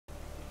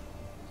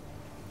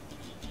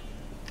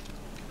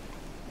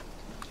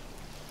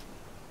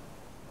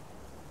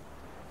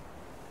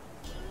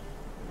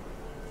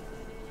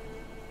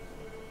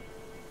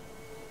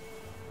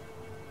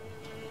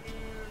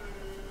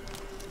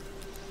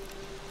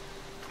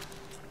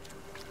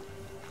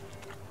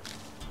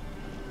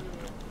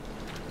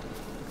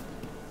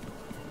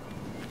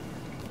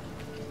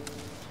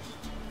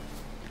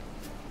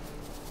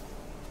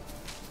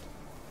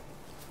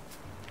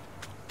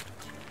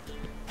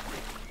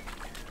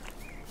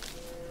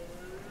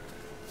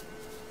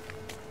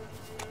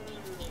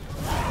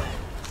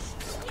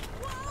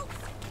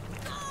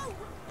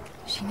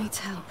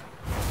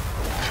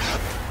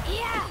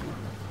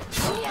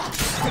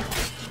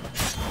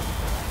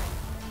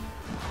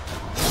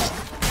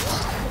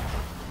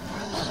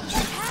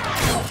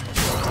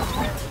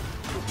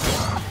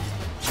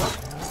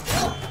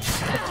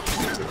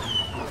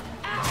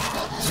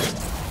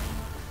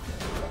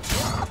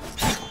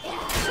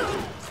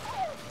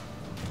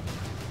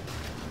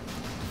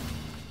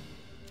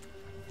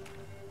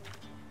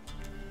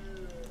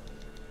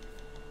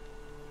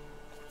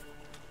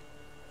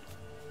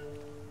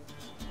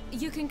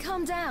You can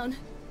come down.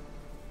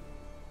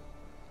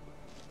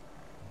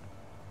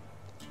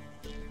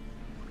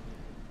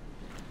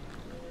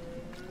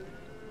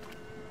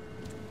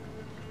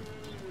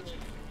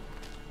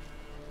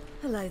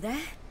 Hello there.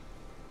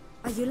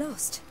 Are you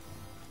lost?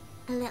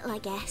 A little, I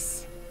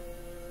guess.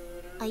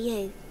 Are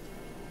you?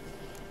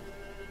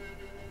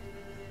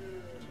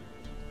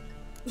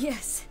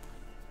 Yes.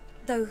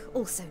 Though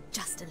also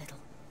just a little.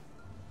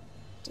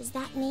 Does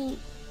that mean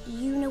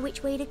you know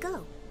which way to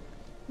go?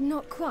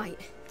 Not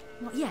quite.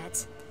 Not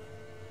yet.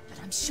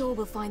 But I'm sure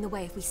we'll find the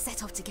way if we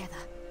set off together.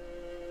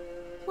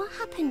 What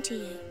happened to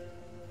you?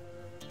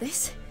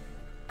 This?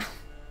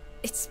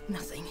 It's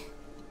nothing.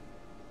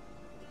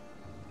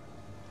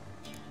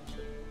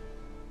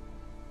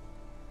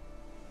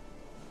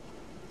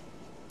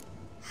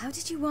 How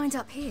did you wind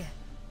up here?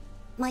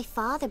 My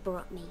father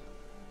brought me.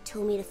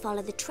 Told me to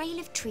follow the trail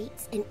of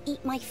treats and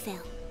eat my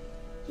fill.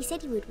 He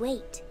said he would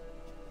wait.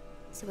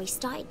 So I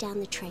started down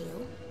the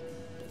trail,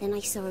 but then I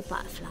saw a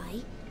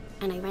butterfly,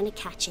 and I ran to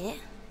catch it,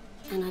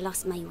 and I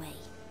lost my way.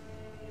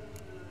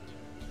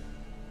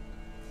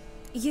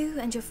 You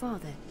and your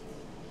father,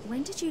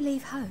 when did you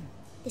leave home?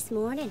 This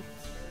morning.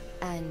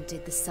 And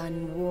did the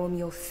sun warm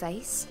your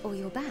face or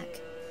your back?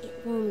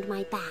 It warmed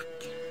my back.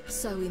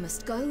 So we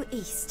must go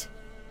east.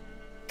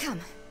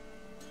 Come,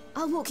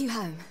 I'll walk you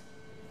home.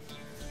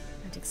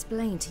 And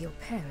explain to your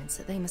parents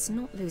that they must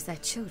not lose their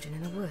children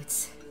in the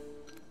woods.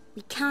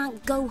 We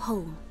can't go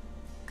home,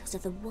 because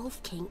of the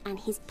Wolf King and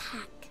his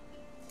pack.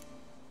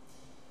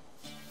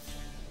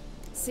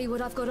 See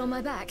what I've got on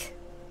my back?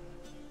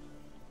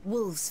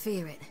 Wolves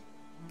fear it.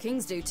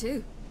 Kings do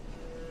too.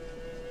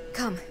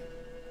 Come,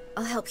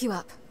 I'll help you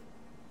up.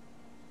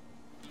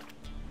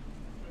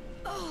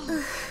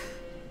 Oh.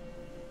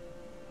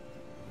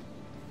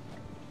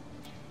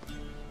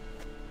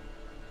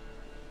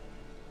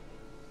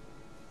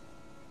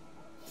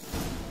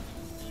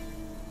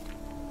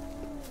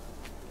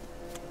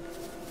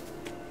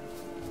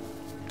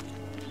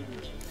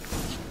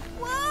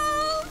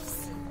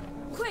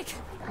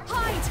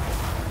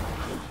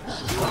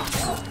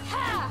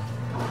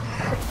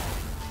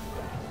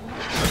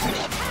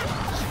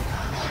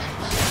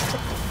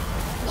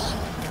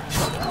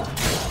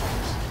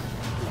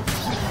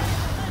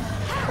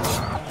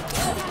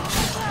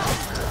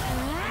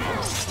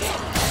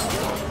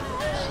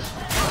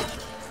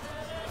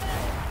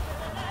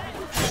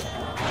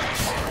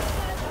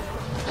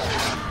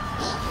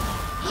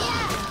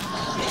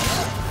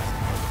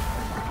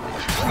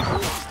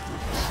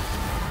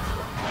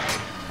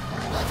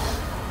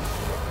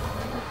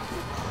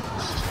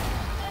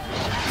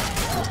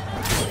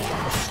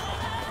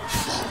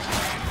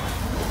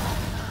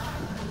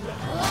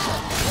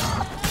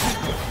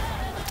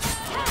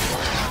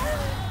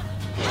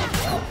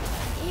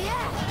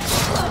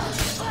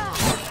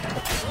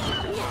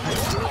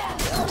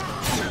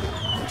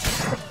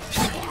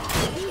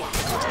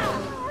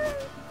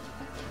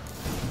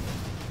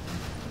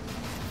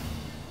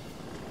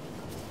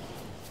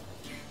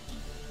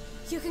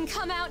 You can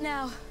come out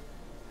now.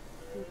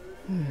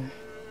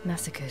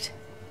 Massacred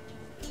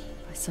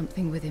by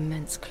something with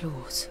immense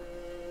claws.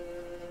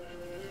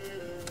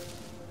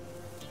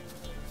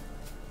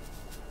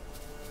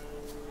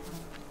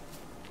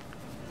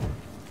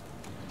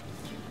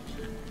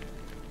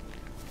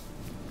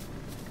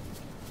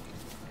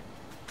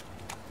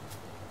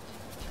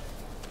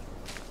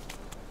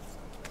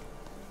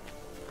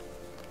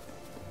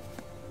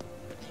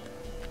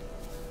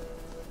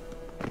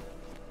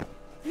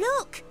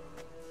 Look!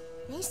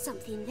 There's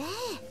something there.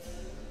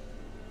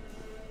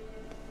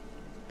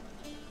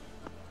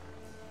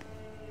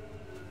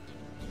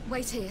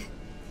 Wait here.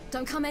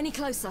 Don't come any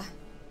closer.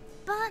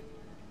 But...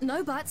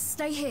 No buts.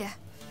 Stay here.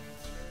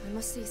 I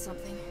must see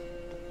something.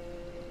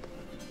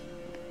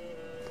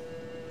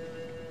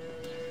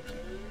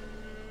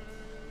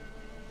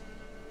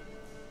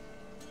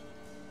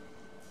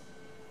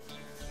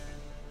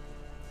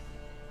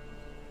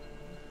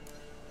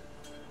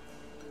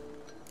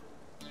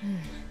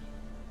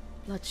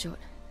 Bloodshot,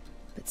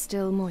 but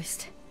still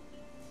moist.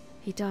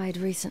 He died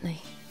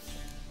recently.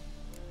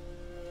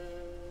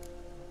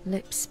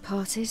 Lips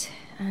parted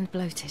and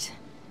bloated.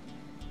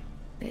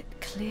 Bit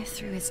clear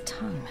through his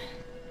tongue.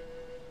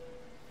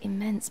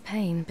 Immense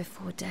pain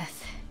before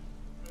death.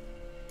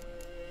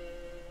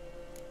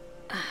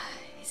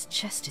 His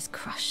chest is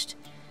crushed.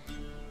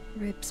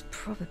 Ribs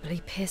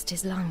probably pierced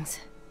his lungs.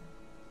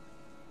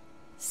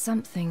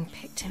 Something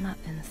picked him up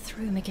and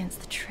threw him against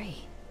the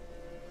tree.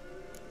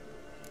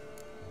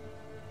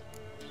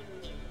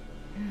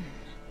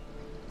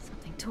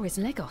 Something tore his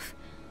leg off.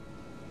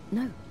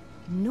 No,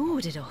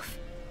 gnawed it off.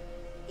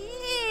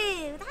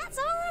 Ew, that's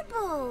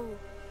horrible!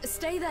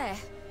 Stay there,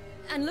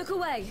 and look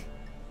away.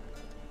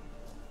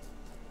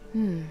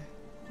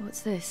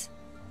 What's this?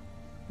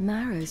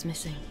 Marrow's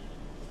missing.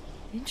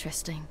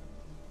 Interesting.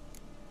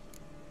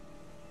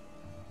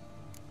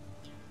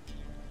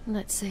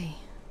 Let's see.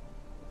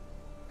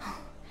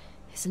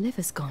 His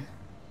liver's gone.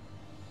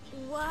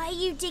 Why are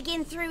you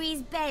digging through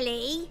his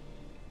belly?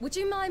 Would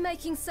you mind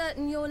making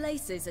certain your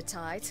laces are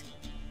tied?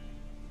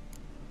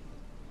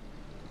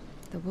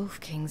 The Wolf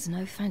King's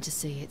no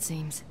fantasy, it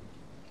seems.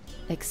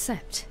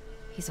 Except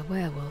he's a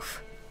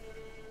werewolf.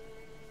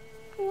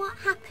 What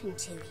happened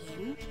to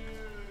him?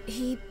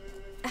 He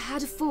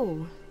had a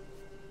fall.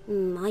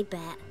 I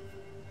bet.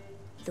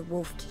 The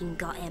Wolf King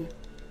got him.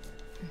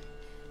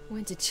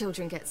 When did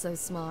children get so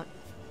smart?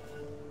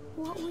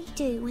 What'll we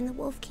do when the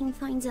Wolf King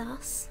finds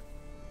us?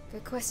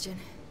 Good question.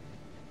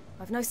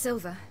 I've no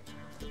silver,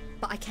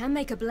 but I can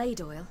make a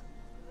blade oil.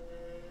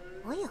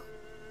 Oil?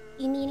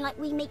 You mean like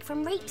we make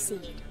from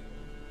rapeseed?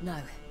 No,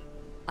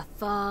 a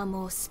far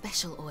more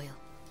special oil.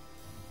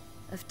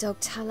 Of dog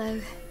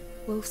tallow,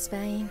 wolf's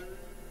bane,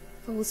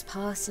 fool's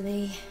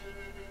parsley,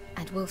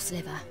 and wolf's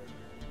liver.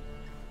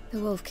 The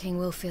Wolf King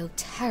will feel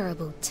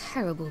terrible,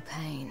 terrible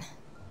pain.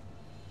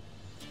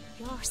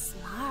 You're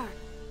smart.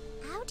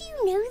 How do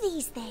you know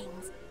these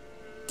things?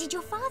 Did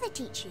your father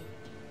teach you?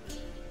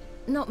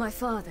 Not my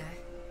father.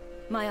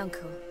 My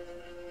uncle.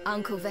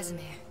 Uncle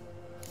Vesemir.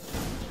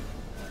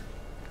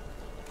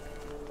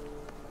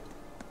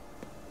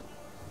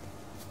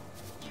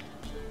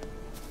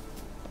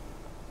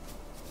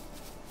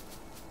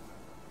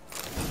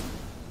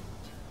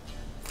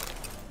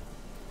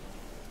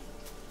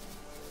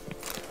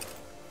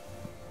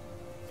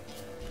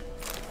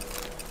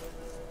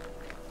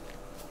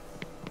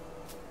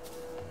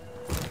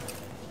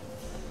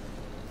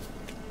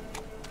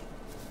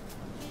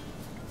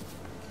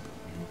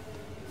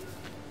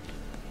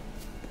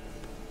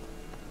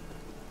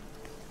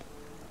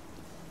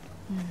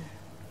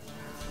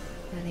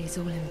 Belly's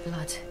all in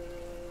blood.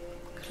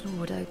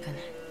 Clawed open.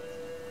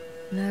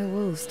 No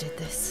wolves did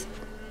this.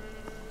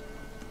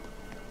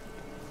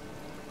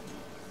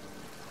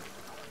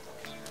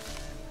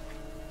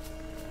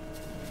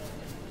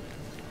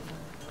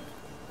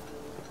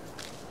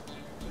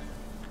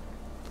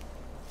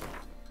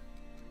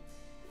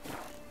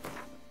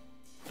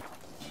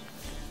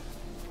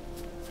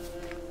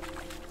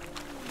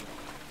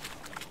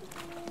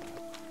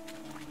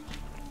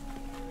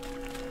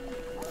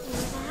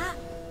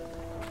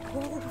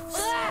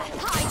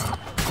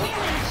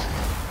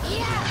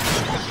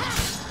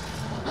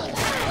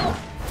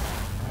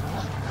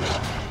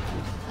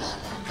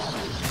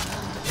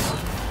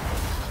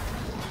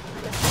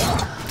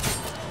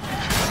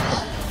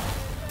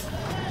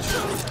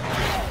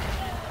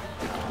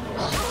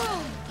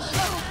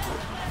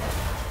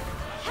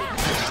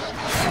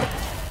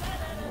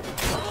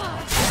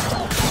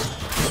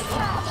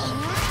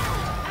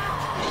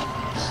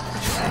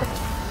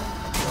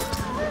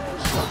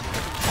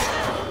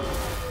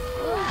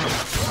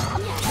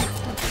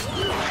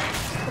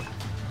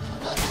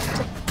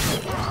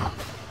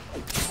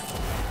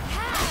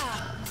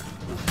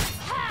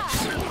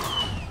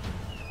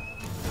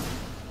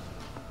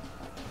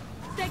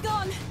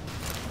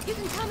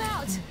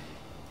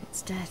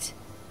 Dead.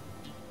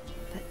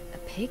 But a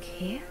pig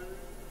here?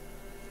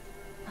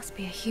 Must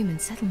be a human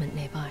settlement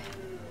nearby.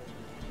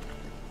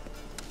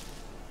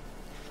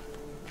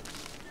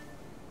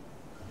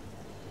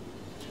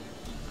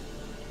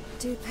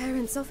 Do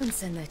parents often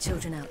send their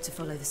children out to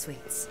follow the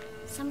sweets?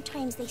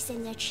 Sometimes they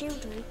send their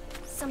children,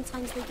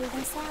 sometimes they go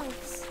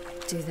themselves.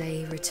 Do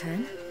they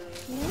return?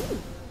 No.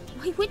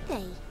 Why would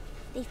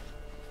they?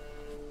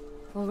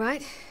 All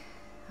right.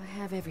 I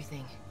have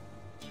everything.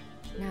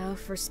 Now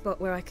for a spot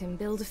where I can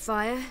build a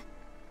fire,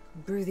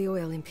 and brew the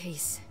oil in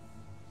peace.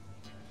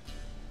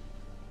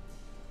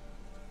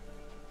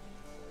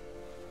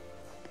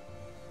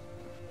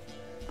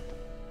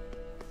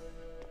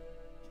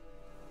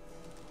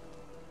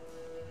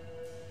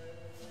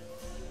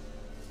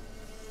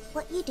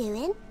 What you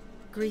doing?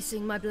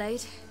 Greasing my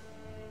blade.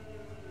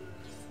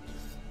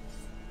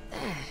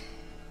 There.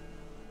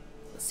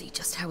 We'll see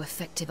just how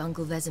effective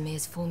Uncle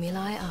Vesemir's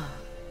formulae are.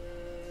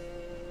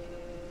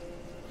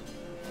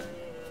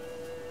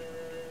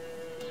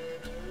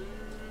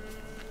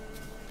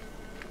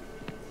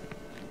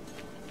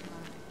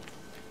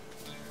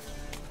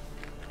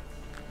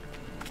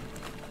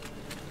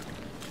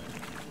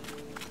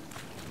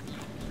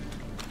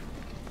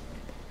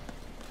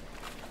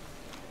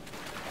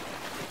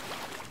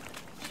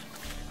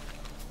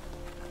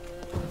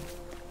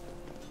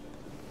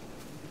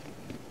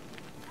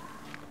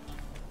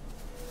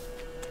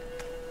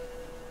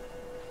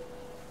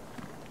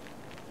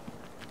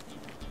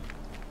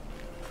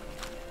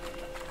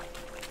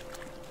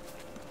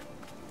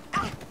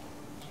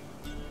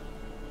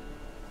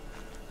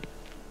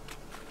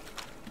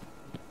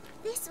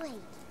 This way,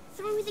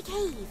 through the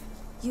cave.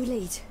 You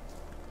lead.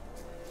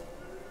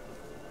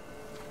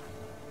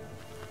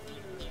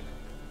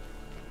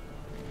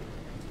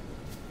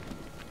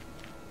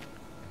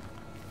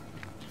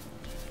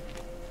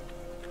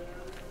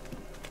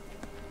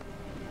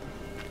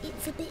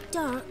 It's a bit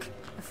dark.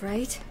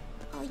 Afraid?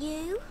 Are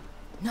you?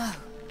 No.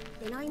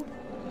 Then I'm...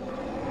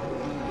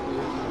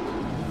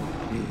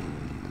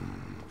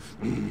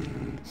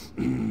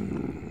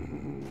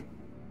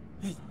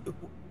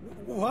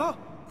 What?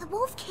 The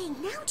Wolf King,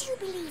 now do you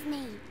believe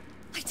me?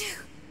 I do.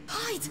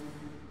 Hide!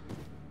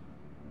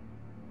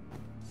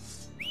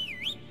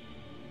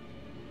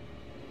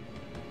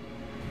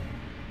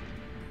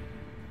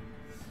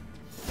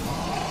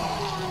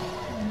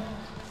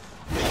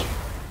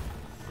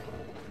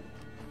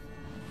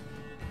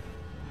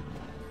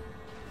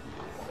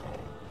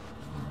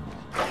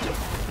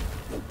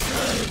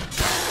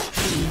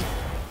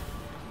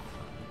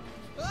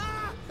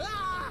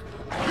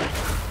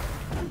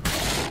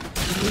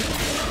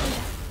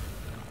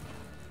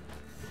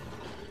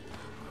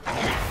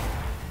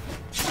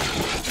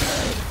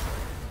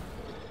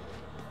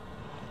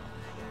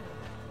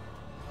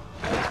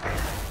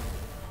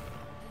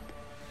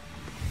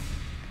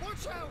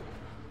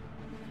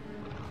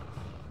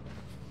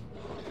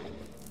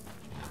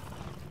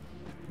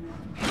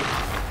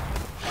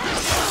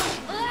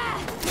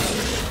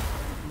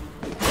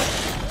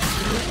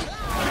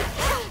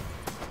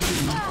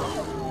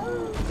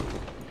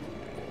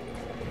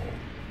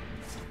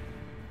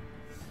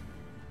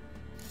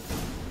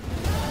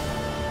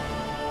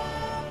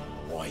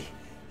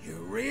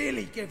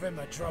 give him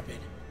a drubbing.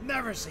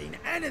 Never seen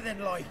anything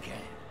like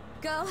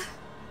it. Girl,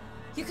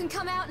 you can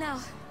come out now.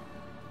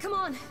 Come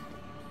on.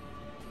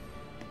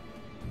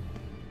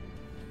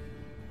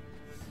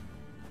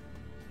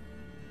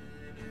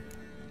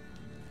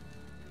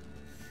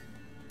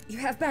 You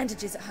have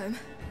bandages at home?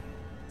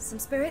 Some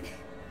spirit?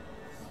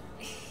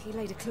 He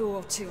laid a claw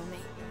or two on me,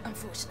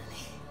 unfortunately.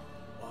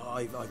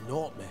 I've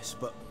not, miss,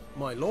 but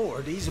my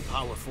lord, he's a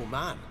powerful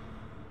man.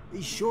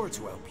 He's sure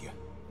to help you.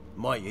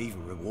 Might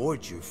even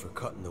reward you for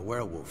cutting the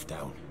werewolf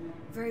down.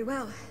 Very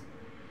well.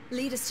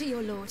 Lead us to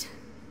your lord.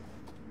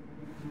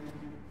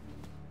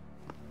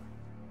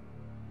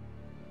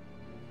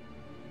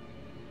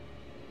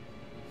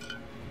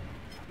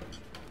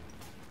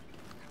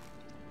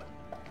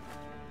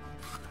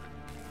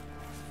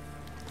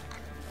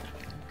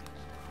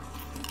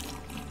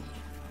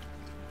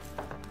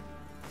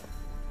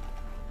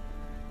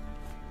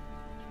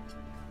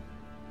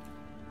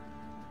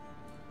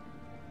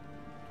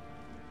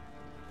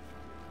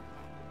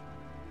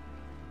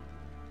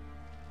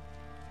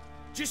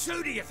 Just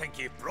who do you think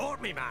you've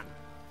brought me, man?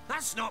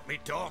 That's not me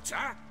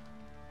daughter.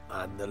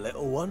 And the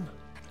little one?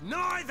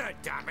 Neither,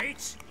 damn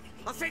it!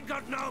 I think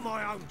I'd know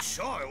my own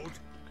child.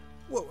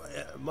 Well,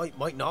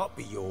 might not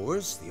be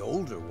yours, the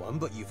older one,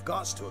 but you've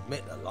got to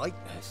admit the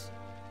likeness.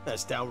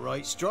 That's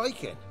downright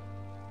striking.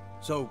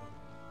 So,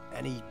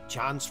 any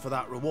chance for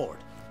that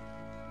reward?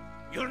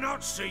 You'll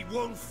not see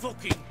one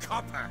fucking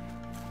copper.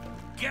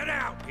 Get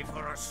out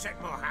before I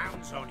set my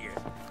hounds on you.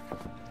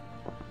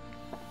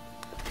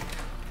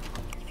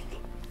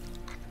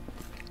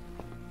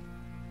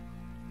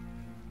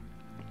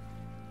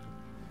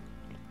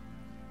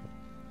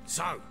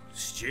 So,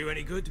 stew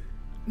any good?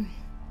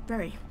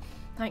 Very.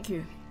 Thank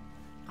you.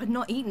 I'd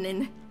not eaten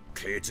in...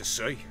 Clear to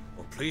see.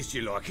 I'm pleased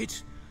you like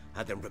it.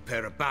 Had them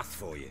prepare a bath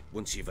for you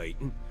once you've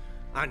eaten.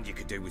 And you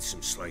could do with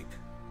some sleep.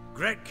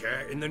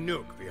 Gretka in the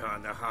nook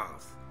behind the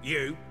hearth.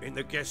 You in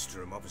the guest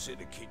room opposite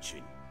the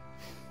kitchen.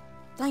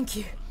 Thank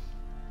you.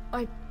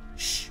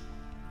 Shh.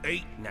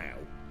 Eat now.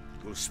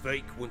 We'll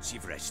speak once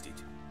you've rested.